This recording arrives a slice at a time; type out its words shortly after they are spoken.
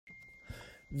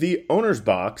The Owner's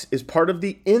Box is part of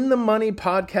the In the Money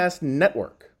Podcast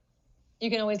Network. You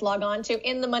can always log on to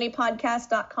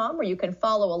inthemoneypodcast.com where you can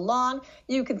follow along.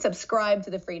 You can subscribe to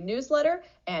the free newsletter.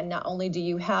 And not only do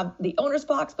you have the Owner's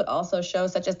Box, but also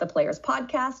shows such as the Players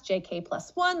Podcast, JK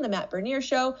Plus One, the Matt Bernier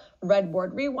Show,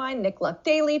 Redboard Rewind, Nick Luck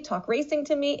Daily, Talk Racing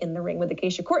to Me, In the Ring with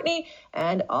Acacia Courtney,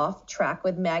 and Off Track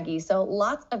with Maggie. So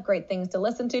lots of great things to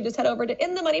listen to. Just head over to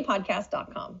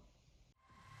inthemoneypodcast.com.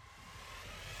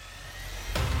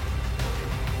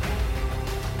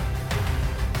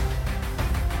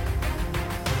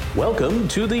 Welcome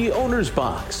to the Owner's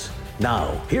Box.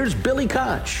 Now, here's Billy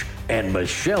Koch and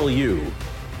Michelle Yu.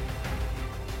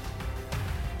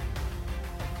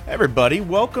 Hey everybody,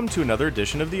 welcome to another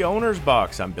edition of the Owner's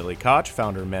Box. I'm Billy Koch,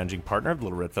 founder and managing partner of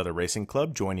Little Red Feather Racing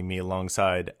Club. Joining me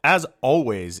alongside, as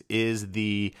always, is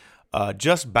the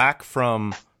just back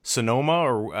from Sonoma,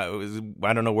 or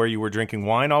I don't know where you were drinking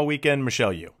wine all weekend,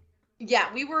 Michelle Yu.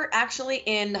 Yeah, we were actually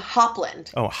in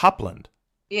Hopland. Oh, Hopland.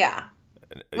 Yeah.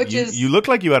 You look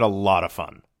like you had a lot of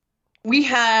fun. We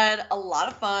had a lot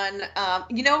of fun.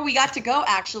 We got to go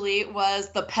actually was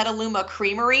the Petaluma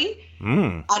Creamery.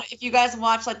 If you guys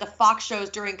watch like the Fox shows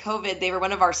during COVID, they were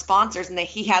one of our sponsors, and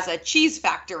he has a cheese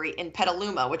factory in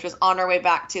Petaluma, which was on our way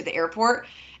back to the airport.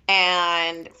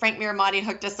 And Frank Miramati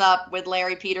hooked us up with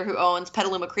Larry Peter, who owns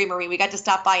Petaluma Creamery. We got to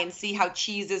stop by and see how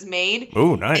cheese is made.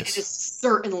 Oh, nice. And it is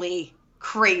certainly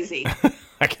crazy.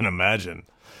 I can imagine.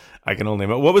 I can only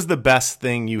imagine. What was the best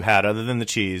thing you had other than the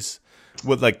cheese?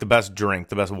 What, like the best drink,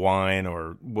 the best wine,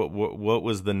 or what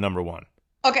was the number one?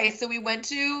 Okay, so we went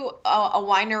to a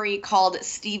winery called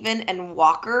Stephen and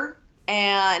Walker,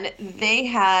 and they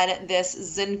had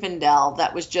this Zinfandel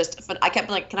that was just fun. I kept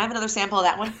like, can I have another sample of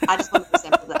that one? I just want a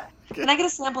sample of that. Can I get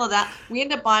a sample of that? We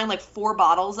ended up buying like 4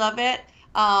 bottles of it.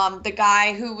 The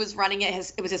guy who was running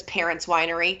it, it was his parents'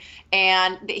 winery,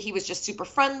 and he was just super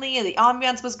friendly, and the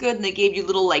ambiance was good, and they gave you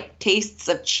little like tastes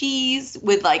of cheese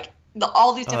with like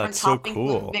all these different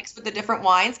toppings mixed with the different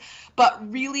wines. But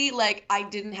really, like, I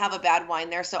didn't have a bad wine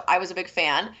there, so I was a big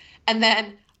fan. And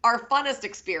then our funnest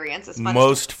experience is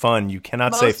most fun. You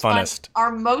cannot say funnest.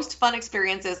 Our most fun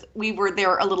experience is we were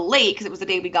there a little late because it was the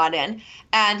day we got in,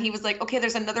 and he was like, "Okay,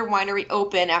 there's another winery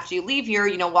open after you leave here.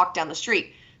 Walk down the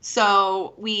street."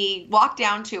 So we walk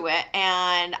down to it,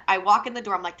 and I walk in the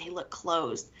door. I'm like, they look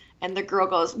closed. And the girl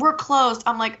goes, "We're closed."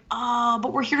 I'm like, "Oh,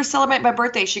 but we're here to celebrate my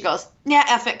birthday." She goes, "Yeah,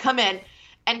 F it, come in."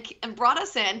 And brought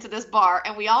us into this bar,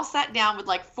 and we all sat down with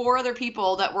like 4 other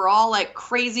people that were all like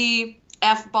crazy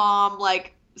F-bomb,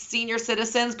 like senior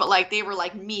citizens, but like they were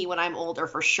like me when I'm older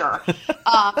for sure.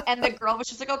 And the girl was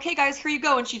just like, "Okay, guys, here you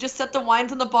go." And she just set the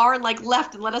wines in the bar and like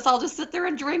left and let us all just sit there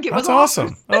and drink. It was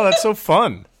awesome. Oh, that's so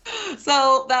fun.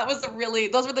 So that was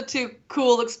those were the 2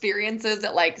 cool experiences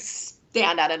that like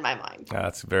stand out in my mind.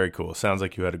 That's very cool. Sounds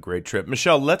like you had a great trip.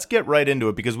 Michelle, let's get right into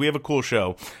it because we have a cool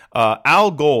show.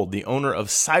 Al Gold, the owner of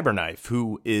Cyberknife,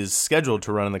 who is scheduled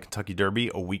to run in the Kentucky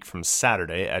Derby a week from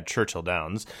Saturday at Churchill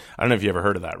Downs. I don't know if you ever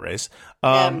heard of that race.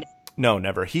 No,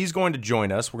 never. He's going to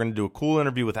join us. We're going to do a cool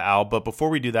interview with Al. But before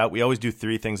we do that, we always do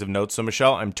 3 things of note. So,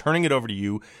 Michelle, I'm turning it over to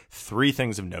you. 3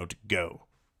 things of note. Go.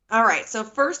 All right. So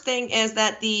first thing is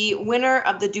that the winner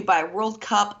of the Dubai World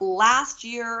Cup last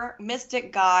year,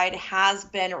 Mystic Guide, has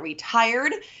been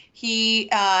retired. He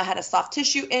had a soft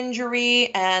tissue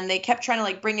injury, and they kept trying to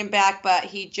like bring him back, but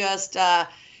he just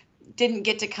didn't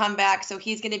get to come back. So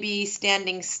he's going to be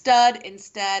standing stud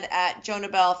instead at Jonah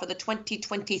Bell for the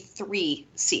 2023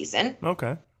 season.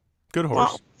 Okay. Good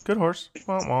horse. Good horse.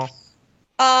 Wah, wah.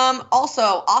 Also,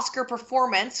 Oscar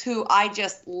Performance, who I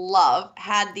just love,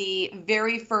 had his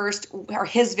very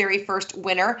first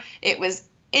winner. It was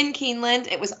in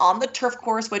Keeneland. It was on the turf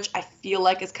course, which I feel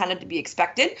like is kind of to be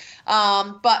expected.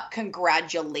 But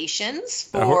congratulations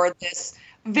for this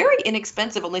very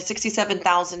inexpensive, only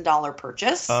 $67,000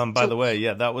 purchase. By the way,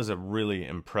 yeah, that was a really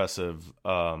impressive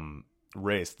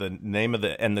race. The name of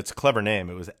and it's a clever name.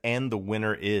 It was "And the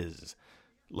Winner Is."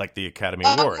 Like the Academy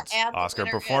Awards, Oscar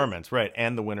Performance, right?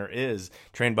 And the winner is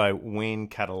trained by Wayne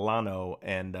Catalano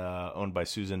and owned by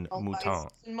Susan Mouton.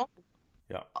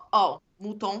 Yeah. Oh,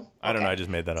 Mouton. I don't know. I just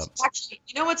made that up. Actually,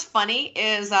 you know what's funny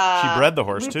is she bred the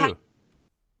horse too.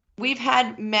 We've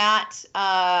had Matt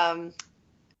Doman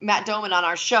on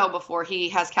our show before. He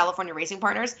has California Racing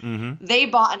Partners. Mm-hmm. They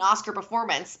bought an Oscar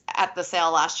Performance at the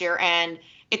sale last year, and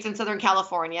it's in Southern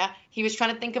California. He was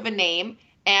trying to think of a name.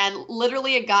 And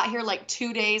literally it got here like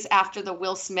 2 days after the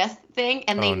Will Smith thing,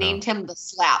 and they named him The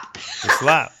Slap. The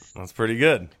Slap. That's pretty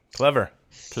good. Clever.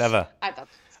 I thought that was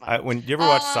fun. When you ever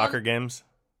watch soccer games?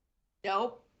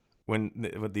 Nope. When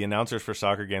the announcers for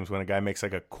soccer games, when a guy makes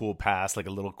like a cool pass, like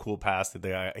a little cool pass,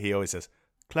 that he always says,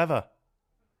 "Clever."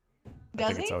 I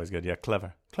think it's always good. Yeah,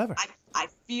 clever. Clever. I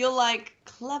feel like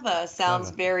clever sounds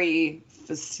Clever. very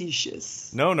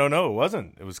facetious. No, it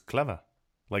wasn't. It was clever.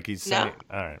 Like he's saying.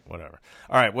 No? All right, whatever.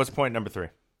 All right, what's point number 3?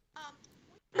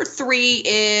 Number 3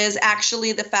 is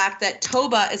actually the fact that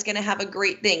Toba is going to have a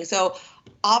great thing. So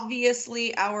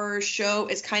obviously our show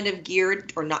is kind of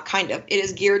geared, or not kind of, it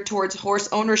is geared towards horse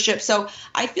ownership. So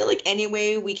I feel like any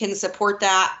way we can support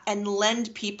that and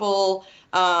lend people,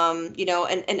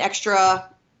 an extra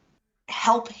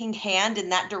helping hand in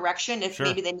that direction if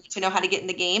maybe they need to know how to get in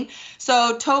the game.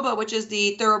 So Toba, which is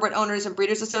the Thoroughbred Owners and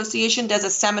Breeders Association, does a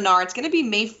seminar. It's going to be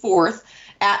May 4th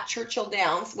at Churchill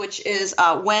Downs, which is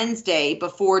Wednesday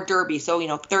before Derby. So,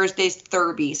 Thursday's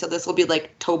Derby. So this will be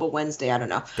like Toba Wednesday. I don't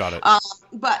know. Got it.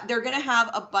 But they're going to have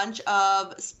a bunch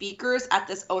of speakers at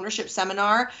this ownership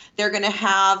seminar. They're going to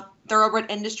have thoroughbred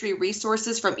industry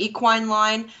resources from Equine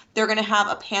Line. They're going to have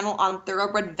a panel on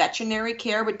thoroughbred veterinary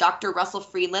care with Dr. Russell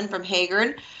Friedland from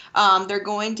Haggard. They're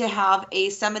going to have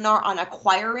a seminar on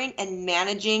acquiring and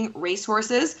managing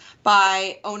racehorses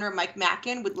by owner Mike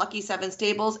Mackin with Lucky 7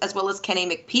 Stables, as well as Kenny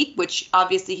McPeak, which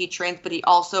obviously he trains, but he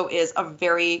also is a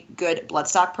very good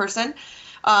bloodstock person.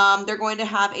 They're going to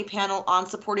have a panel on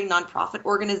supporting nonprofit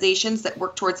organizations that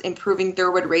work towards improving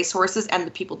thoroughbred racehorses and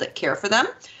the people that care for them.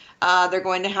 They're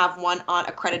going to have one on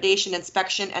accreditation,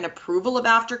 inspection, and approval of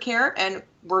aftercare. And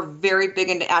we're very big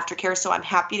into aftercare, so I'm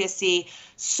happy to see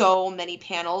so many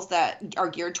panels that are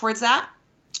geared towards that.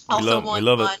 We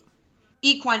love it.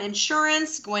 Equine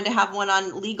insurance, going to have one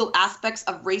on legal aspects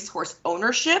of racehorse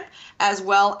ownership, as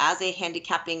well as a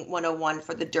handicapping 101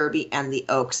 for the Derby and the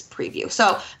Oaks preview.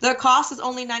 So the cost is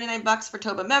only $99 for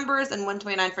Toba members and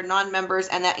 $129 for non-members,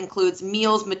 and that includes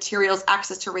meals, materials,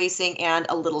 access to racing, and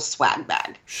a little swag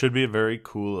bag. Should be a very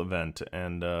cool event,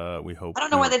 and we hope. I don't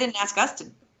know why they didn't ask us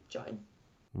to join.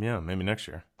 Yeah, maybe next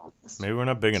year. Maybe we're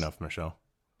not big enough, Michelle.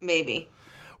 Maybe.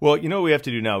 Well, you know what we have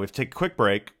to do now? We have to take a quick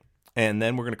break. And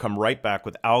then we're going to come right back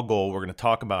with Al Gold. We're going to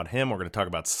talk about him. We're going to talk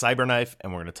about Cyberknife.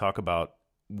 And we're going to talk about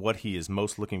what he is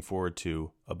most looking forward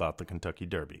to about the Kentucky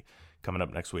Derby coming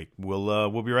up next week.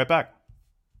 We'll be right back.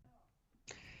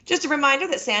 Just a reminder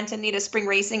that Santa Anita Spring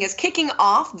Racing is kicking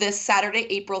off this Saturday,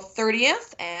 April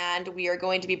 30th. And we are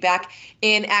going to be back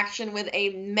in action with a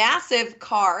massive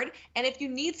card. And if you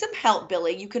need some help,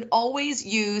 Billy, you can always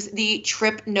use the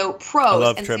Trip Note Pros. I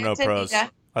love and Trip Note Pros.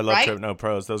 I love Trip Note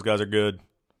Pros. Those guys are good.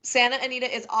 Santa Anita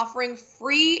is offering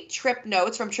free trip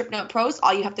notes from Trip Note Pros.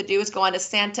 All you have to do is go on to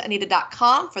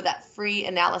santaanita.com for that free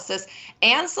analysis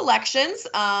and selections.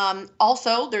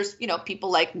 Also, there's,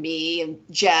 people like me and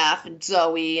Jeff and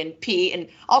Zoe and Pete and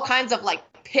all kinds of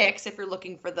picks if you're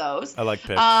looking for those. I like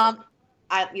picks.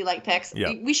 You like picks?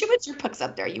 Yeah. We should put your picks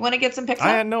up there. You want to get some picks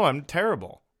up? No, I'm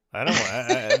terrible. I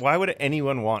don't. Why would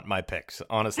anyone want my picks?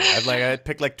 Honestly, I'd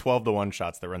pick 12 to 1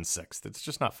 shots that run 6th. It's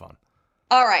just not fun.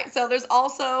 All right, so there's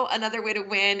also another way to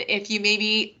win if you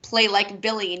maybe play like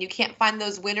Billy and you can't find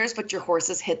those winners, but your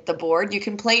horses hit the board. You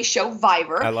can play Show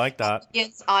Viver. I like that.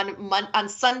 It's on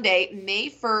Sunday, May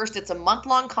 1st. It's a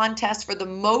month-long contest for the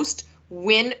most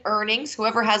win earnings.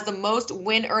 Whoever has the most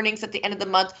win earnings at the end of the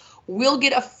month will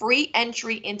get a free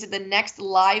entry into the next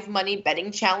live money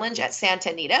betting challenge at Santa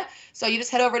Anita. So you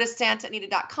just head over to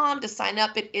santaanita.com to sign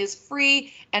up. It is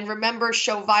free. And remember,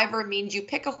 Show Viver means you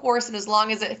pick a horse, and as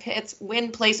long as it hits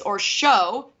win, place, or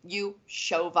show, you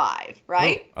show vive,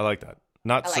 right? Oh, I like that.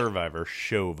 Not Survivor,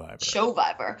 Show Viver. Show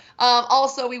Viver.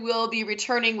 Also, we will be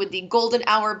returning with the Golden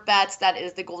Hour bets. That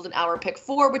is the Golden Hour Pick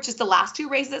 4, which is the last 2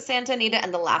 races at Santa Anita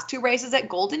and the last 2 races at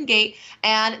Golden Gate,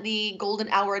 and the Golden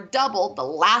Hour Double, the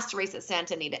last race at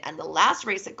Santa Anita and the last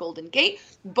race at Golden Gate.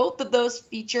 Both of those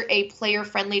feature a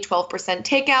player-friendly 12%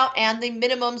 takeout, and the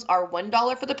minimums are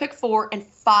 $1 for the Pick 4 and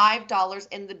 $5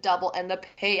 in the double, and the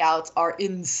payouts are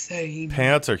insane.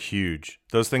 Payouts are huge.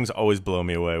 Those things always blow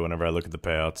me away whenever I look at the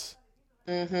payouts.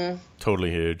 Mm-hmm.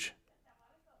 Totally huge.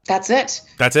 That's it.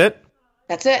 That's it?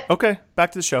 That's it. Okay,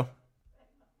 back to the show.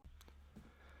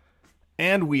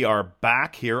 And we are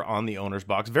back here on the Owner's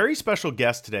Box. Very special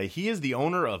guest today. He is the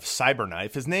owner of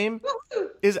Cyberknife. His name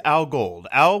is Al Gold.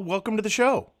 Al, welcome to the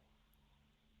show.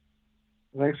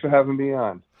 Thanks for having me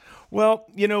on. Well,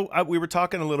 we were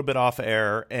talking a little bit off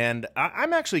air, and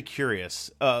I'm actually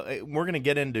curious. We're going to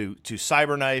get into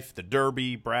Cyberknife, the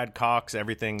Derby, Brad Cox,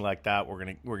 everything like that. We're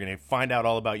going to find out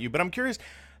all about you. But I'm curious,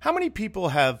 how many people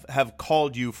have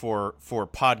called you for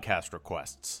podcast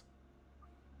requests?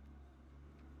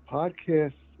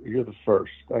 Podcasts, you're the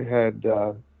first. I had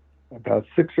about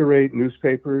 6 or 8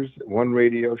 newspapers, 1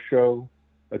 radio show,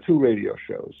 2 radio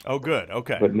shows. Oh, good.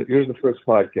 Okay. But here's the first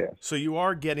podcast. So you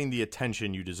are getting the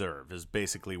attention you deserve is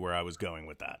basically where I was going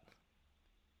with that.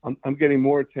 I'm getting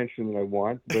more attention than I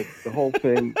want, but the whole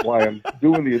thing, why I'm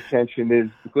doing the attention is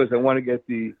because I want to get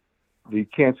the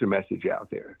cancer message out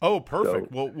there. Oh,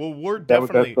 perfect. So well, we're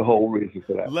definitely. That's the whole reason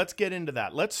for that. Let's get into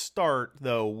that. Let's start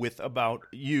though with about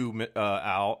you,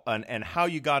 Al, and how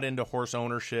you got into horse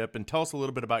ownership, and tell us a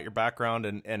little bit about your background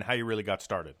and how you really got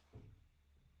started.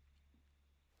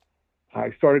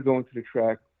 I started going to the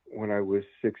track when I was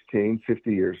 16,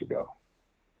 50 years ago.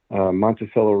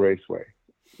 Monticello Raceway.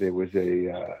 There was they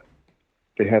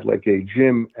had like a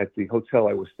gym at the hotel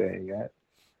I was staying at,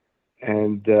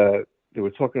 and they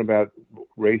were talking about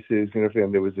races and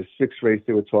everything. There was this fixed race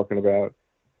they were talking about,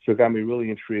 so it got me really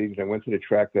intrigued. I went to the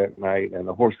track that night, and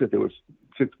the horse that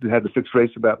had the fixed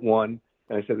race about won.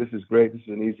 And I said, "This is great. This is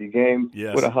an easy game.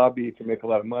 Yes. What a hobby! You can make a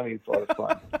lot of money. It's a lot of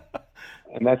fun."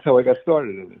 And that's how I got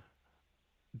started in it.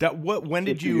 When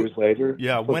did 50 you? years later.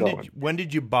 Yeah. When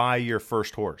did you buy your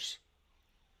first horse?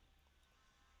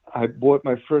 I bought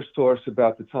my first horse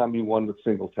about the time he won with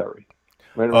Singletary.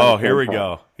 Right Oh, here we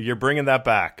go. You're bringing that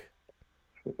back.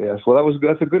 Yes, well,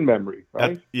 that's a good memory,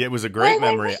 right? It was a great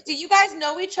memory. Wait. Do you guys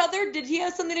know each other? Did he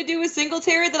have something to do with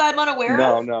Singletary that I'm unaware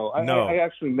of? No. No. I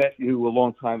actually met you a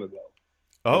long time ago.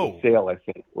 Oh. At a sale, I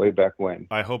think, way back when.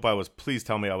 I hope I was. Please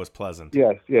tell me I was pleasant.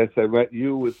 Yes. I met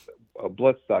you with a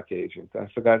bloodstock agent. I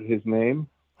forgot his name.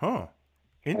 Huh.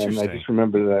 Interesting. And I just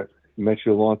remember that. Met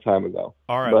you a long time ago.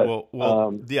 All right.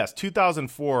 But, yes,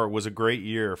 2004 was a great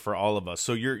year for all of us.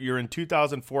 So you're in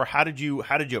 2004. How did you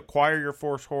acquire your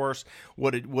first horse?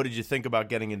 What did you think about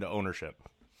getting into ownership?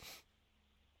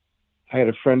 I had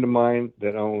a friend of mine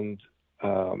that owned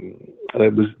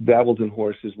that was dabbled in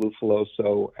horses, Lou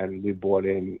Filoso, and we bought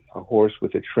in a horse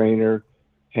with a trainer,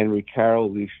 Henry Carroll.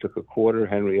 We each took a quarter.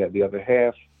 Henry had the other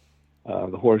half.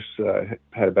 The horse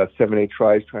had about 7-8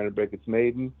 tries trying to break its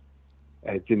maiden.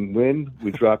 It didn't win.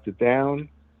 We dropped it down.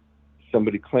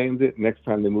 Somebody claimed it. Next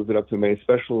time they moved it up to main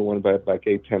special and won by like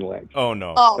 8-10 lengths. Oh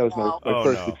no! That was my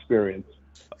first experience,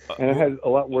 and I had a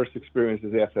lot worse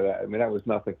experiences after that. I mean, that was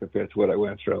nothing compared to what I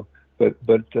went through. But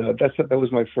that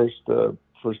was my first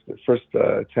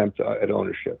attempt at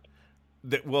ownership.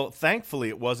 Well, thankfully,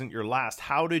 it wasn't your last.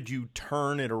 How did you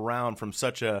turn it around from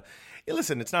such a?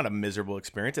 Listen, it's not a miserable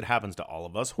experience. It happens to all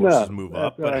of us. Horses move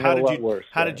up. But how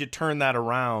did you turn that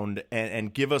around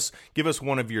and give us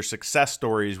one of your success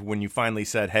stories when you finally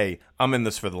said, "Hey, I'm in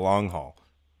this for the long haul"?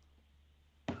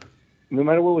 No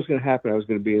matter what was going to happen, I was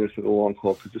going to be in this for the long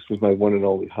haul because this was my one and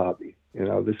only hobby.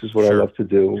 This is what I love to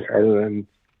do, other than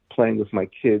playing with my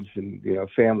kids and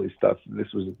family stuff.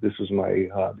 This was my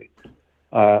hobby.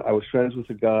 I was friends with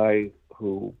a guy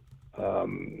who,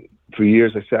 for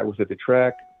years, I sat with at the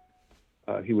track.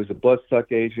 He was a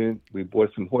bloodstock agent. We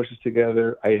bought some horses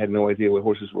together. I had no idea what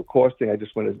horses were costing. I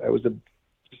was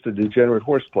just a degenerate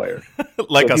horse player.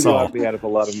 Like us all. He robbed me out of a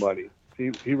lot of money.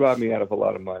 He robbed me out of a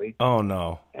lot of money. Oh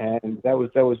no! And that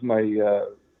was my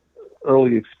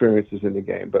early experiences in the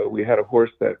game. But we had a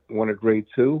horse that won a Grade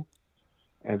 2,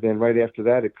 and then right after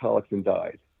that, it colicked and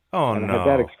died. Oh and no! I had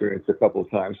that experience a couple of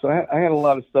times. So I had a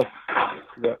lot of stuff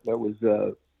that was.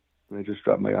 I just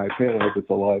dropped my iPad. I hope it's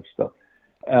alive stuff.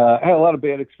 I had a lot of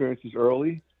bad experiences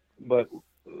early, but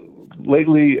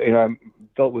lately, I've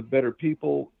dealt with better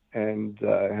people and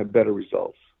have better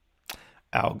results.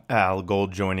 Al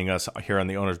Gold joining us here on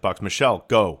the Owner's Box. Michelle,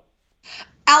 go.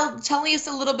 Al, tell us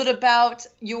a little bit about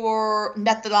your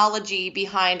methodology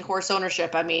behind horse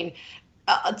ownership. I mean,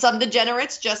 some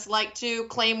degenerates just like to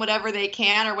claim whatever they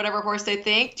can or whatever horse they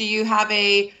think. Do you have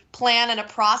a plan and a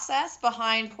process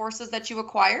behind horses that you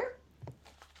acquire?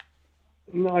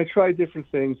 No, I tried different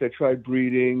things. I tried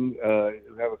breeding. I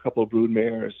have a couple of brood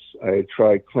mares. I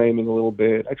tried claiming a little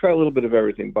bit. I tried a little bit of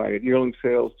everything, buying yearling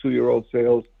sales, 2-year-old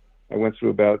sales. I went through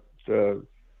about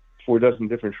 4 dozen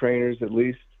different trainers at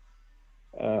least.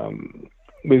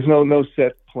 There's no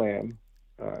set plan.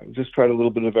 Just tried a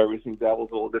little bit of everything,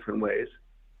 dabbled all different ways.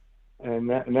 And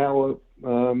now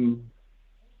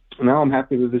I'm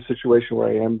happy with the situation where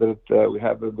I am, that we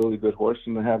have a really good horse,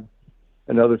 and I have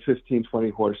another 15, 20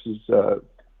 horses,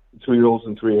 2-year-olds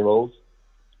and 3-year-olds,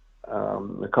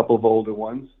 a couple of older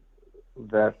ones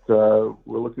that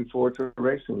we're looking forward to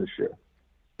racing this year.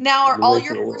 Now, are all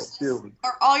your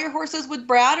horses with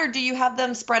Brad, or do you have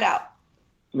them spread out?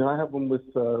 No, I have them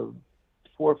with 4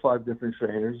 or 5 different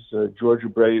trainers. George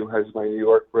Abreu has my New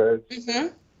York breds.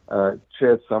 Mm-hmm.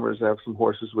 Chad Summers, I have some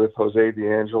horses with. Jose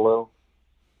D'Angelo.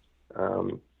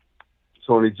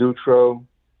 Tony Dutro.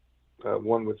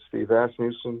 One with Steve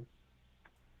Asmussen.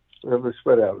 They're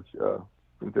spread out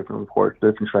from different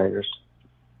trainers.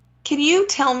 Can you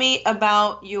tell me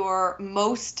about your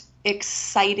most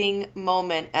exciting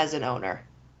moment as an owner?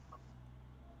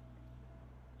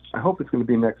 I hope it's going to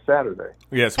be next Saturday.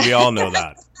 Yes, we all know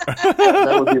that.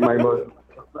 That would be my motive.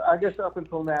 I guess up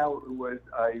until now, it was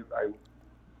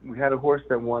we had a horse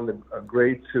that won a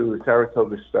Grade 2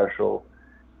 Saratoga Special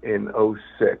in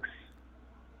 '06.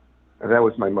 And that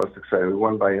was my most exciting. We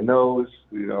won by a nose.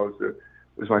 You know, it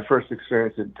was my first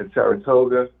experience at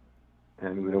Saratoga.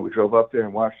 And we drove up there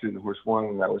and watched it, and the horse won,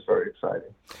 and that was very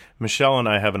exciting. Michelle and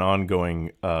I have an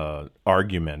ongoing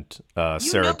argument. Saratoga.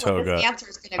 You know what his answer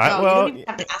is going to go. You don't even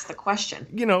have to ask the question.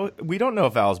 You know, we don't know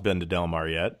if Al's been to Del Mar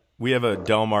yet. We have a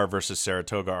Del Mar versus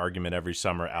Saratoga argument every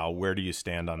summer. Al, where do you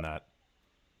stand on that?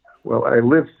 Well, I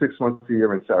live 6 months a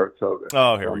year in Saratoga.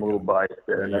 Oh, here so we I'm go. a little biased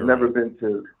there, and You're I've never right. been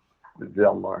to the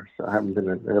Del Mar, so I haven't been.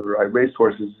 I raced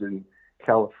horses in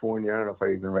California. I don't know if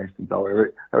I even raced in Del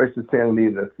Mar. I raced in Santa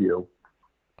Anita a few.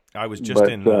 I was just But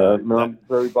in. no, I'm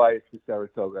very biased to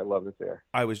Saratoga. I love it there.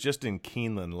 I was just in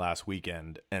Keeneland last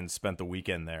weekend and spent the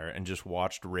weekend there and just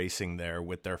watched racing there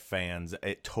with their fans.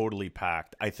 It totally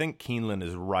packed. I think Keeneland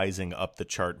is rising up the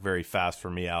chart very fast for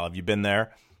me. Al, have you been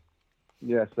there?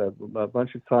 Yes, a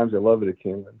bunch of times. I love it at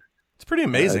Keeneland. It's pretty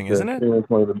amazing, isn't it? Keeneland's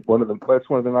that's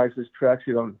one of the nicest tracks.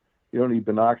 You don't need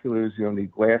binoculars. You don't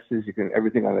need glasses.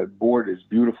 Everything on that board is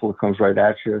beautiful. It comes right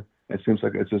at you. It seems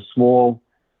like it's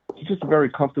just a very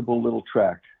comfortable little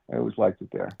track. I always liked it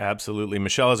there. Absolutely.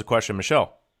 Michelle has a question.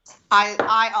 Michelle.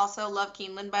 I also love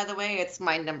Keeneland, by the way. It's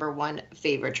my number one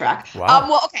favorite track. Wow.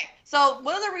 Well, okay. So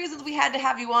one of the reasons we had to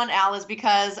have you on, Al, is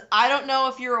because I don't know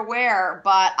if you're aware,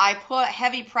 but I put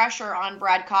heavy pressure on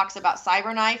Brad Cox about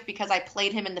Cyberknife because I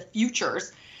played him in the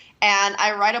futures. And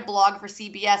I write a blog for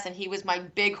CBS, and he was my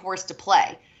big horse to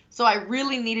play. So I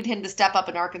really needed him to step up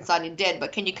in Arkansas, and he did.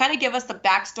 But can you kind of give us the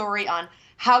backstory on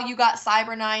how you got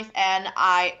Cyberknife? And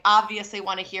I obviously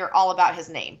want to hear all about his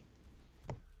name.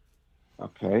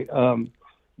 Okay.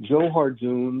 Joe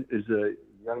Hardoon is a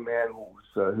young man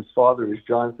his father is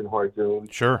Jonathan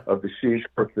Hardoon. Sure. Of the Sheets,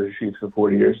 worked for the Sheets for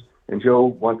 40 years. And Joe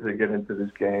wanted to get into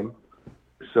this game.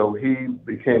 So he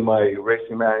became my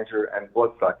racing manager and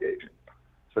bloodstock agent.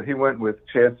 So he went with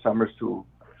Chad Summers to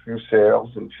a few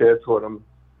sales, and Chad taught him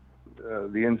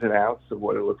the ins and outs of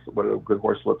what a good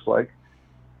horse looks like.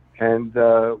 And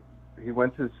he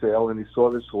went to the sale and he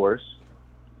saw this horse.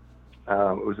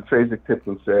 It was a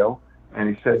Fasig-Tipton sale. And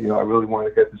he said, I really want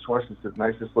to get this horse. It's the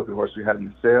nicest looking horse we had in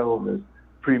the sale. And the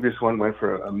previous one went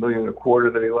for $1.25 million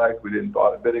that he liked. We didn't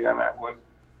bother bidding on that one.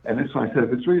 And this one, I said,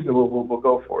 if it's reasonable, we'll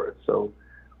go for it. So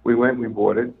we went, we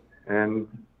bought it. And,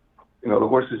 the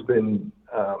horse has been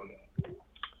a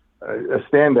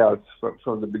standout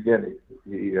from the beginning.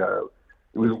 He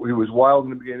was wild in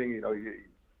the beginning.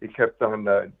 He kept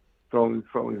on throwing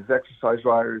his exercise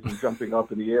riders and jumping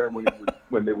up in the air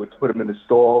when they would put him in the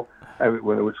stall.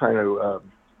 When they were trying to,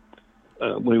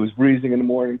 when he was breezing in the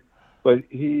morning, but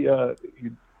he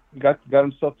got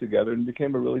himself together and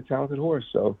became a really talented horse.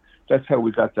 So that's how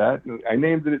we got that. I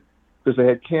named it because I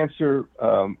had cancer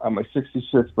on my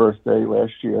 66th birthday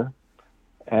last year,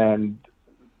 and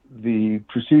the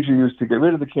procedure used to get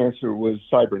rid of the cancer was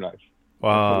Cyberknife.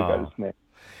 Wow. That's how he got his name.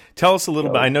 Tell us a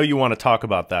little bit. I know you want to talk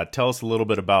about that. Tell us a little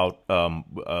bit about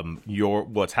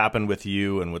what's happened with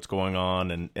you and what's going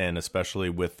on, and especially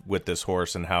with this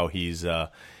horse and how he's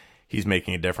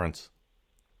making a difference.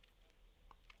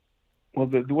 Well,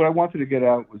 what I wanted to get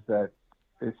out was that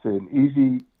it's an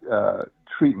easy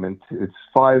treatment. It's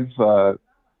five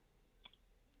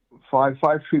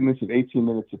treatments of 18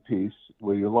 minutes apiece,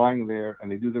 where you're lying there and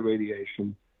they do the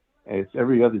radiation, and it's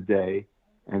every other day.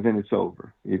 And then it's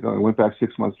over. I went back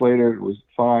 6 months later. It was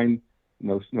fine.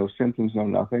 No symptoms, no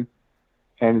nothing.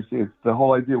 And the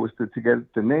whole idea was to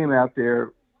get the name out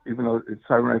there, even though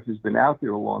Cyberknife has been out there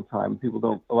a long time.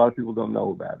 A lot of people don't know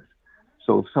about it.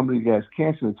 So if somebody has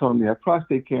cancer and told them they have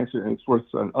prostate cancer, and it's worse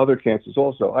on other cancers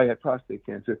also. I had prostate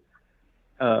cancer.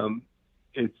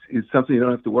 It's something you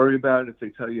don't have to worry about if they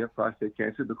tell you have prostate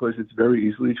cancer, because it's very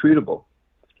easily treatable.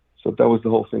 So that was the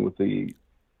whole thing with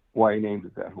why I named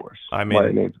it that horse. Why I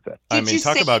named it that. Did you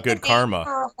talk say about good karma.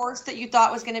 For a horse that you thought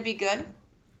was going to be good?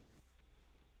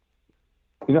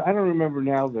 I don't remember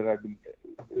now the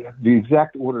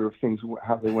exact order of things,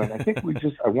 how they went. I think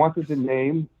I wanted the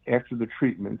name after the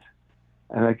treatment,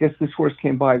 and I guess this horse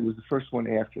came by. It was the first one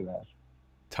after that.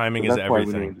 Timing is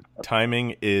everything.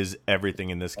 Timing is everything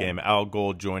in this game. Al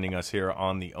Gold joining us here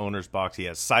on the Owner's Box. He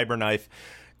has Cyberknife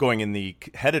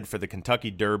headed for the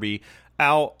Kentucky Derby.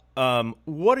 Al,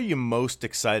 what are you most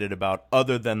excited about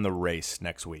other than the race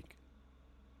next week?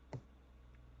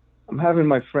 I'm having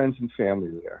my friends and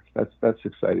family there. That's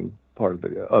exciting part of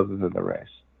it, other than the race.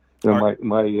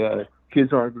 My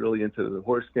kids aren't really into the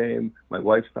horse game. My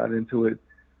wife's not into it.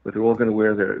 but they're all going to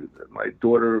wear my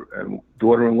daughter and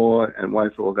daughter-in-law and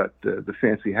wife all got the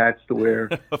fancy hats to wear.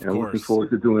 Of and I'm looking course. forward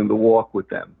to doing the walk with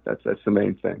them. That's the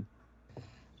main thing.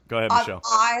 Go ahead, Michelle.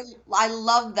 I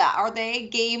love that. Are they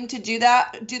game to do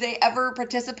that? Do they ever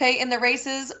participate in the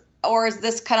races, or is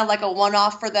this kind of like a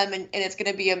one-off for them, and it's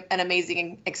going to be an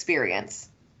amazing experience?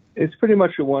 It's pretty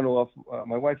much a one-off.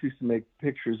 My wife used to make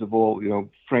pictures of all,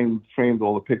 framed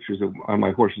all the pictures on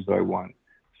my horses that I won.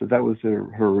 So that was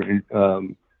her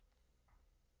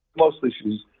mostly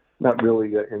she's not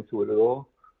really into it at all,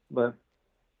 but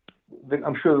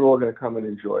I'm sure they're all going to come and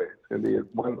enjoy it. It's going to be a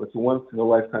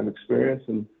once-in-a-lifetime experience,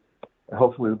 and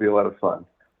hopefully it'll be a lot of fun.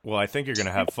 Well, I think you're going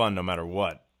to have fun no matter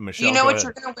what. Michelle, you know what ahead.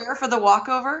 you're going to wear for the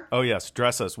walkover? Oh, yes.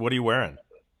 Dress us. What are you wearing?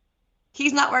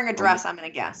 He's not wearing a dress, I'm going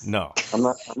to guess. No. I'm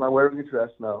not wearing a dress,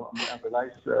 no. I have a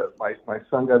nice, my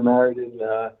son got married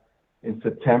in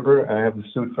September, and I have the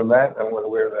suit from that. I'm going to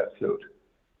wear that suit.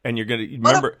 And you're going to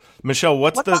remember, Michelle,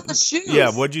 what about the shoes?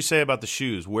 Yeah, what'd you say about the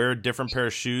shoes? Wear a different pair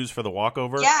of shoes for the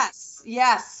walkover?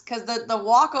 Yes, because the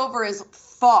walkover is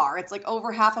far. It's like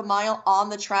over half a mile on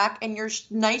the track, and your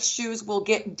nice shoes will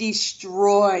get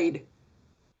destroyed.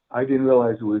 I didn't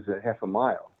realize it was a half a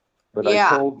mile, but Yeah.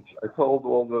 I told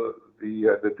all the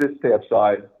distaff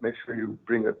side, make sure you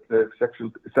bring the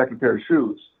second pair of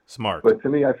shoes. Smart. But to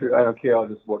me, I don't care. I'll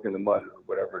just walk in the mud or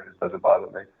whatever. It just doesn't bother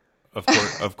me.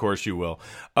 Of course you will.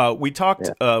 We talked,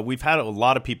 we've had a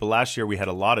lot of people. Last year we had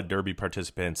a lot of Derby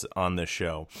participants on this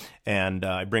show. And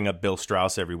I bring up Bill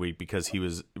Strauss every week because he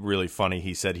was really funny.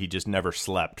 He said he just never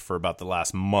slept for about the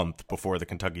last month before the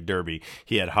Kentucky Derby.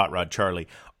 He had Hot Rod Charlie.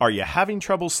 Are you having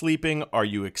trouble sleeping? Are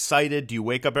you excited? Do you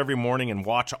wake up every morning and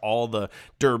watch all the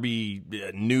Derby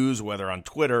news, whether on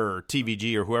Twitter or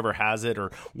TVG or whoever has it?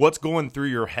 Or what's going through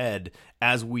your head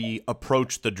as we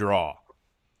approach the draw?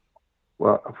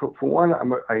 Well, for one,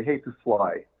 I hate to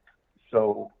fly.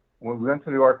 So when we went to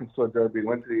the Arkansas Derby,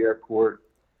 went to the airport,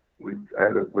 I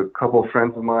had a couple of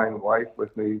friends of mine, wife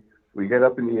with me. We get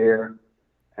up in the air,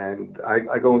 and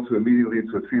I go immediately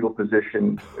into a fetal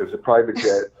position. It was a private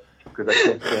jet because I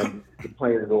can't stand the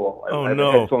plane at all. I have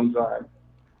the headphones on.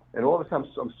 And all of a sudden,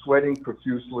 I'm sweating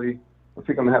profusely. I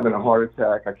think I'm having a heart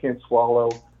attack. I can't swallow.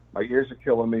 My ears are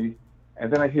killing me.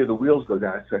 And then I hear the wheels go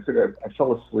down. So I figured I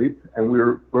fell asleep, and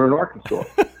we're in Arkansas.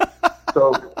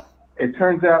 So it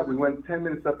turns out we went 10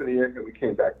 minutes up in the air, and we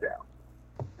came back down.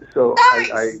 So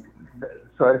Nice.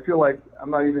 I feel like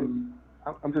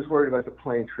I'm just worried about the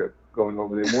plane trip going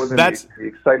over there more than the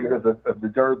excitement of the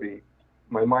Derby.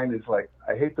 My mind is like,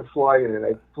 I hate to fly in, and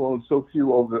I've flown so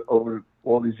few over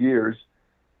all these years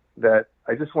that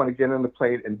I just want to get on the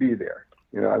plane and be there.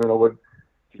 I don't know what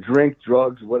drink,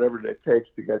 drugs, whatever it takes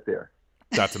to get there.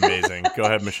 That's amazing. Go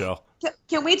ahead, Michelle.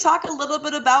 Can we talk a little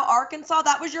bit about Arkansas?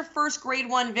 That was your first Grade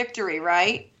 1 victory,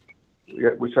 right?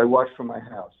 Yeah, which I watched from my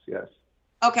house, yes.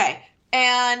 Okay.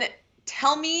 And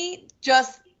tell me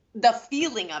just the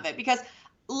feeling of it, because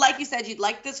like you said, you'd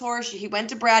like this horse. He went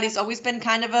to Brad. He's always been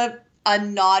kind of a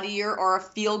naughtier or a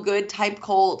feel-good type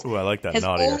colt. Ooh, I like that. His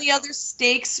naughtier. only other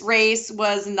stakes race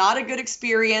was not a good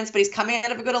experience, but he's coming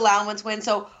out of a good allowance win.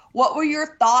 So what were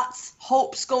your thoughts,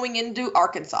 hopes going into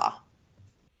Arkansas?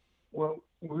 Well,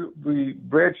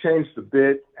 Brad changed the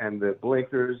bit and the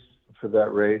blinkers for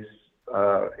that race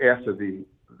after the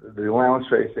allowance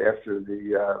race, after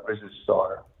the Vision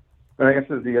Star. And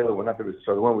after the other one, not the Vision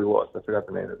Star, the one we lost. I forgot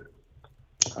the name of it.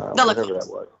 Whatever that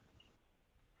was.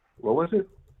 What was it?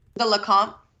 The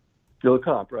Lecomte. The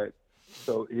Lecomte, right.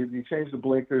 So he changed the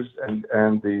blinkers and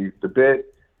the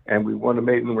bit, and we won a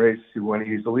maiden race. He won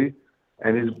easily.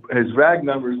 And his rag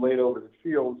numbers laid over the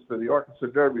fields for the Arkansas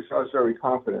Derby, so I was very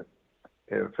confident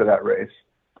for that race.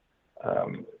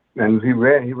 And he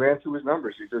ran through his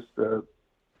numbers. He just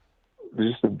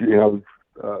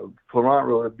Florent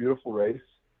rode a beautiful race.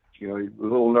 A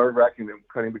little nerve-wracking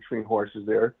cutting between horses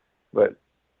there, but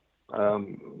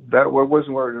that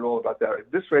wasn't worried at all about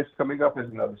that. This race coming up is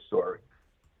another story.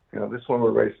 This one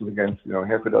we're racing against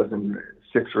half a dozen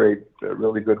 6 or 8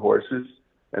 really good horses,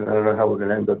 and I don't know how we're going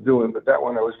to end up doing, but that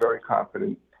one I was very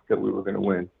confident that we were going to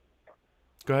win.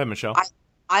 Go ahead, Michelle.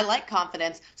 I like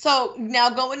confidence. So now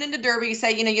going into Derby, you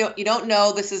say, you don't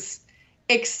know, this is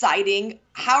exciting.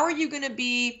 How are you going to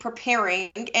be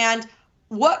preparing, and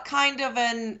what kind of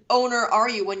an owner are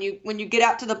you when you get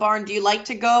out to the barn? Do you like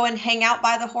to go and hang out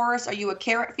by the horse? Are you a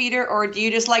carrot feeder, or do you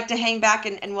just like to hang back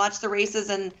and watch the races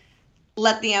and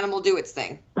let the animal do its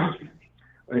thing?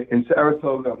 In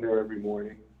Saratoga, I'm there every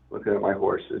morning looking at my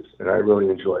horses, and I really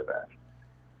enjoy that.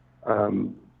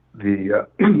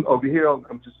 Over here,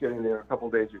 I'm just getting there a couple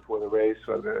of days before the race.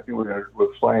 So I think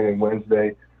we're flying in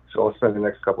Wednesday, so I'll spend the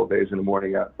next couple of days in the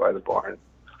morning out by the barn.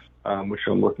 which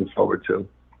I'm looking forward to.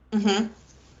 Mm-hmm.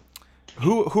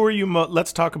 Who are you?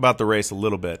 Let's talk about the race a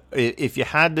little bit. If you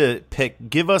had to pick,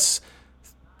 give us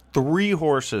 3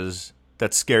 horses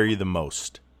that scare you the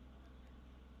most.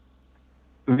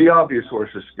 The obvious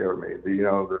horses scare me.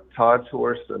 The Todd's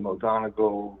horse, the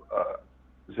Modonigal,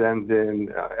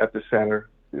 Zendin, Epicenter.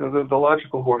 The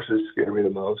logical horses scare me the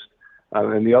most.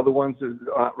 And the other ones is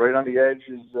right on the edge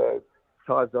is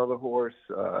Todd's other horse.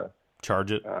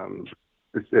 Charge It.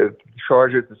 It's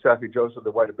Charge It, the Safi Joseph,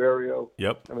 the White Aberio.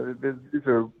 Yep. I mean,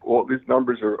 these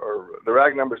numbers are the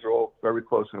rag numbers are all very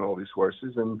close in all these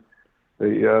horses, and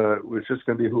it's just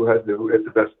going to be who has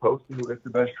the best post and who gets the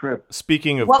best trip.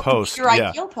 Speaking of what post, your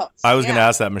ideal post? I was going to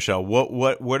ask that, Michelle.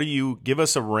 What do you give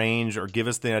us a range or give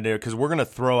us the idea? Because we're going to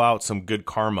throw out some good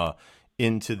karma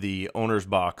into the owner's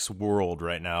box world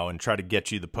right now and try to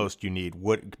get you the post you need.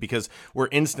 Because we're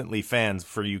instantly fans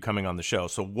for you coming on the show.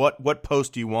 So what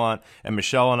post do you want? And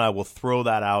Michelle and I will throw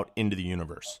that out into the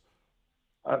universe.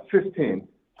 15.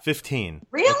 15.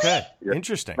 Really? Okay. Yeah.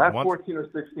 Interesting. Not 14 or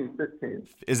 16, 15.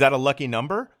 Is that a lucky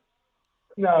number?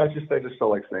 No, I just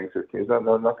felt like saying 15.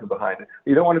 There's nothing behind it.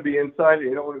 You don't want to be inside.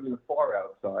 You don't want to be far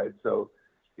outside. So,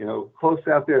 close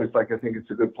out there. It's like I think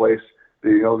it's a good place.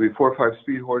 There'll be 4 or 5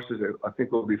 speed horses. I think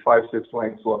it'll be 5, 6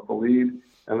 lengths off the lead,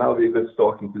 and that'll be a good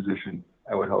stalking position,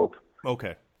 I would hope.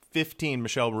 Okay. 15,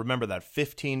 Michelle, remember that.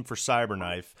 15 for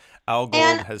Cyberknife. Al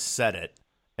Gold has said it,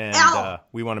 and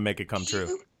we want to make it come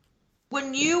true.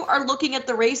 When you are looking at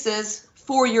the races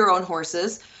for your own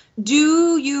horses,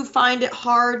 do you find it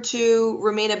hard to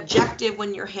remain objective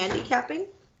when you're handicapping?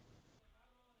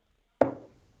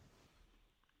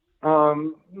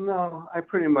 No, I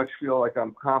pretty much feel like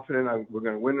I'm confident we're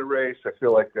going to win the race. I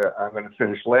feel like I'm going to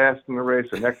finish last in the race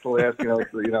or next to last.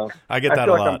 I get that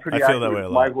a lot. I feel that way a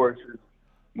lot. My horses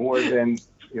more than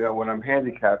when I'm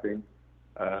handicapping.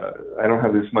 I don't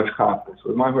have as much confidence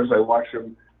with my horse. I watch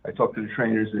them. I talk to the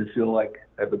trainers. They feel like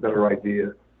I have a better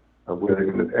idea of where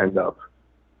they're going to end up.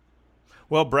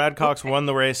 Well, Brad Cox won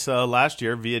the race last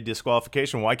year via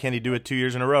disqualification. Why can't he do it 2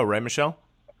 years in a row, right, Michelle?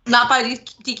 Not by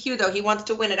DQ, though. He wants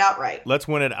to win it outright. Let's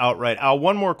win it outright. Al,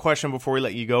 one more question before we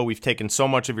let you go. We've taken so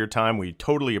much of your time. We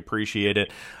totally appreciate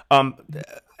it.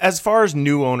 As far as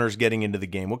new owners getting into the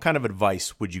game, what kind of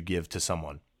advice would you give to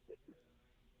someone?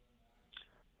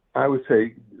 I would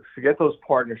say forget those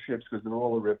partnerships because they're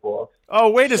all a ripoff.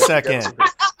 Oh, wait a second.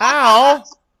 Al!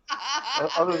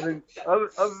 Other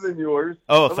than yours.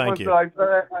 Oh, thank you. I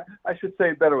should say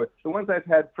it better way. The ones I've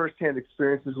had firsthand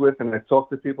experiences with and I've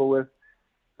talked to people with,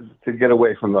 to get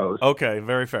away from those. Okay,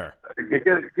 very fair.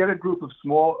 Get a group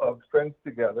of friends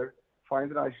together, find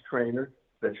a nice trainer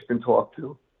that you can talk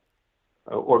to,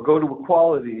 or go to a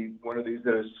quality, one of these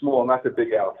that are small, not the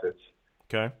big outfits.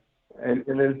 Okay. And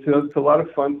it's a lot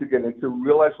of fun to get into,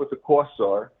 realize what the costs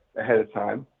are ahead of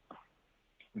time.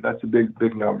 That's a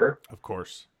big number. Of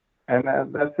course. And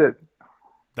that's it.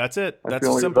 That's it. That's the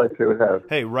only simple. advice I would have.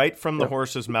 Hey, right from the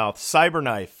horse's mouth.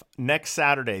 Cyberknife, next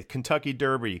Saturday, Kentucky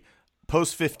Derby.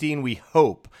 Post 15, we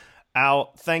hope.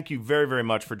 Al, thank you very, very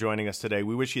much for joining us today.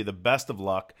 We wish you the best of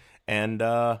luck, and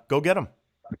go get them.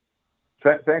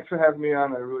 Thanks for having me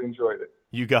on. I really enjoyed it.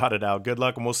 You got it, Al. Good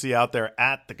luck, and we'll see you out there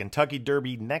at the Kentucky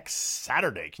Derby next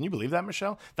Saturday. Can you believe that,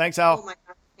 Michelle? Thanks, Al. Oh, my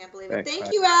God. I can't believe it.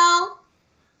 Thank you, Al.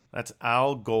 That's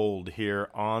Al Gold here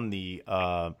on the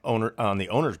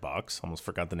owner's box. Almost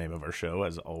forgot the name of our show,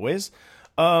 as always.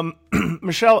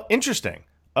 Michelle, interesting.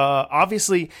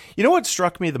 Obviously, you know what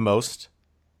struck me the most?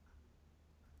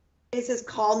 Is his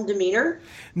calm demeanor?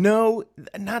 No,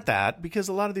 not that, because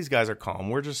a lot of these guys are calm.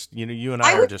 We're just, you and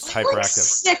I are just hyperactive.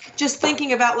 Sick just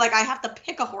thinking about, I have to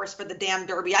pick a horse for the damn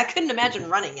Derby. I couldn't imagine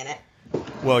running in it.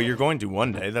 Well, you're going to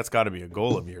one day. That's got to be a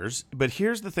goal of yours. But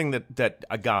here's the thing that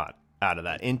I got out of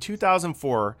that. In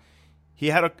 2004, he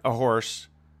had a horse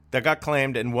that got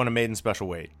claimed and won a maiden special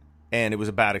weight, and it was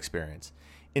a bad experience.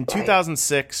 In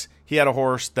 2006, he had a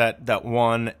horse that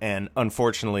won and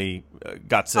unfortunately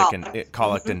got sick and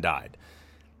colicked and died.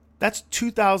 That's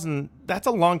 2000. That's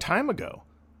a long time ago,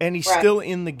 and he's still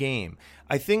in the game.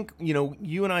 I think,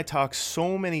 you and I talk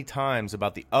so many times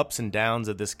about the ups and downs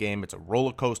of this game. It's a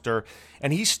roller coaster,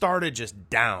 and he started just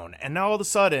down. And now all of a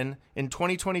sudden, in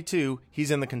 2022,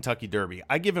 he's in the Kentucky Derby.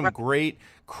 I give him great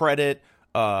credit.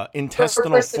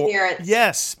 intestinal perseverance.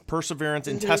 Yes, perseverance,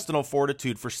 intestinal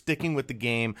fortitude for sticking with the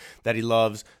game that he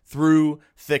loves through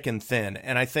thick and thin.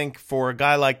 And I think for a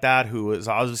guy like that, who is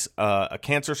a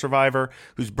cancer survivor,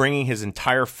 who's bringing his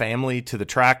entire family to the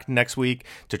track next week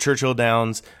to Churchill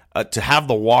Downs, to have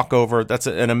the walkover, that's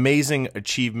an amazing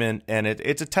achievement, and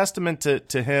it's a testament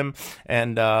to him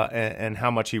and how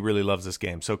much he really loves this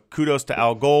game. So kudos to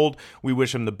Al Gold. We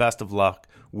wish him the best of luck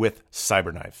with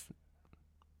Cyberknife.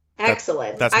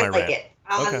 Excellent. That's my I like rant. it.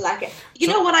 I Okay. like it. You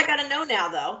know what I got to know now,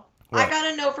 though? What? I got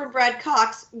to know from Brad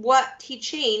Cox what he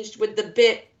changed with the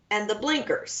bit and the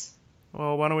blinkers.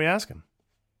 Well, why don't we ask him?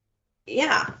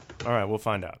 Yeah. All right, we'll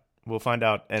find out. We'll find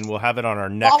out, and we'll have it on our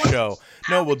next show.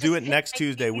 No, we'll do it next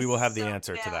Tuesday. We will have the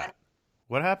answer to that.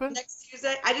 What happened? Next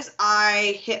Tuesday,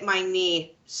 I hit my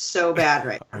knee so bad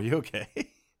right now. Are you okay?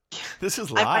 This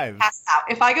is I live. might pass out.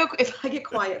 If I get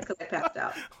quiet, because I passed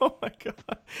out. Oh my God.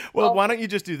 Well, why don't you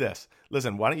just do this?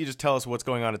 Listen, why don't you just tell us what's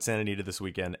going on at Santa Anita this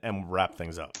weekend and wrap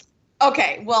things up?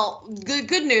 Okay, well,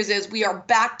 good news is we are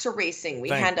back to racing. We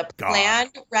Thank had a God.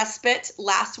 planned respite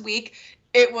last week.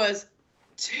 It was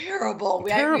terrible.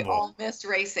 We all missed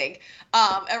racing.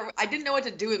 I didn't know what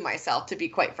to do with myself, to be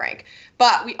quite frank.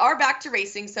 But we are back to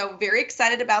racing, so very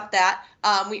excited about that.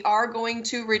 We are going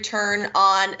to return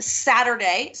on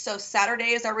Saturday. So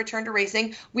Saturday is our return to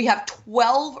racing. We have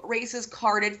 12 races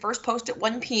carded, first post at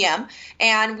 1 p.m.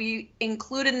 And we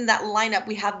included in that lineup,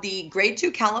 we have the Grade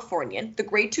 2 Californian, the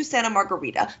Grade 2 Santa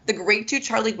Margarita, the Grade 2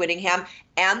 Charlie Whittingham,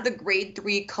 and the Grade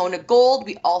 3 Kona Gold.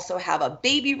 We also have a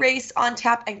baby race on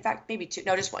tap. In fact, maybe two.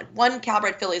 No, just one. One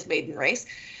Calbred Phillies maiden race.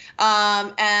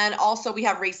 And also we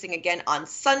have racing again on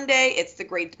Sunday. It's the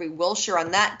Grade 3 Wilshire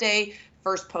on that day.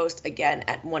 First post again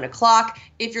at 1 o'clock.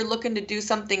 If you're looking to do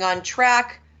something on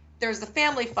track, there's the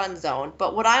Family Fun Zone.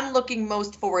 But what I'm looking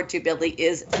most forward to, Billy,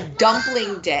 is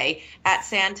Dumpling Day at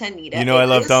Santa Anita. You know I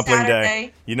love It is Dumpling Saturday.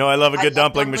 Day. You know I love a good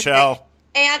dumpling, Michelle. Day.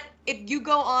 And if you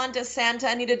go on to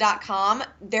santaanita.com,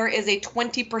 there is a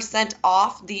 20%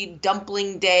 off the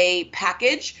Dumpling Day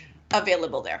package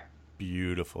available there.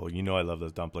 Beautiful. You know I love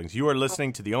those dumplings. You are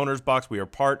listening to The Owner's Box. We are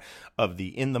part of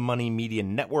the In the Money Media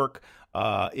Network.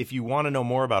 If you want to know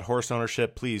more about horse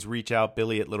ownership, please reach out,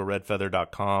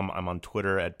 billy@littleredfeather.com. I'm on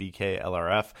Twitter at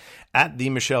BKLRF. At the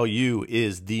Michelle Yu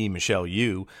is the Michelle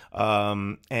Yu.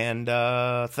 Special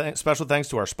thanks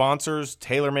to our sponsors,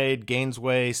 TaylorMade,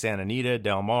 Gainesway, Santa Anita,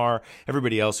 Del Mar,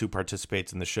 everybody else who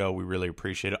participates in the show. We really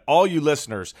appreciate it. All you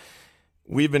listeners,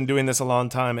 we've been doing this a long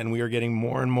time, and we are getting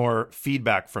more and more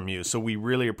feedback from you, so we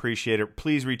really appreciate it.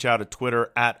 Please reach out at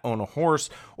Twitter @OwnAHorse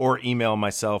or email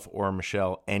myself or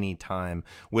Michelle anytime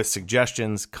with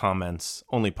suggestions, comments,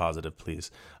 only positive, please.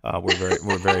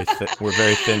 We're very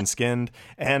thin-skinned,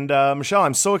 and Michelle,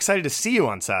 I'm so excited to see you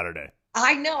on Saturday.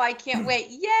 I know, I can't wait.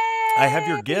 Yay! I have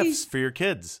your gifts for your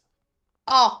kids.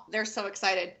 Oh, they're so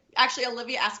excited. Actually,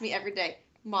 Olivia asks me every day,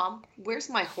 Mom, where's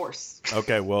my horse?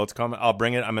 Okay, well, it's coming. I'll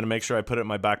bring it. I'm going to make sure I put it in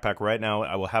my backpack right now.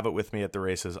 I will have it with me at the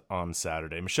races on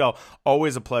Saturday. Michelle,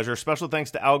 always a pleasure. Special thanks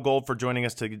to Al Gold for joining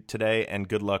us today, and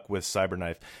good luck with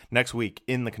Cyberknife next week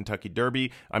in the Kentucky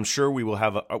Derby. I'm sure we will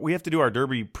have we have to do our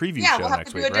Derby preview show next week, right? Yeah, we'll have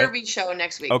to do a Derby show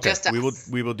next week. Okay, just us.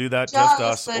 we will do that. Just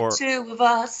us, the or two of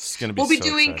us. It's going to be. We'll be so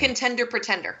doing exciting. Contender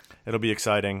Pretender. It'll be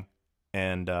exciting,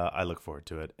 and I look forward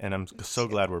to it. And I'm so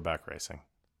glad we're back racing.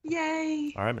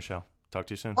 Yay! All right, Michelle. Talk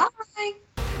to you soon. Bye.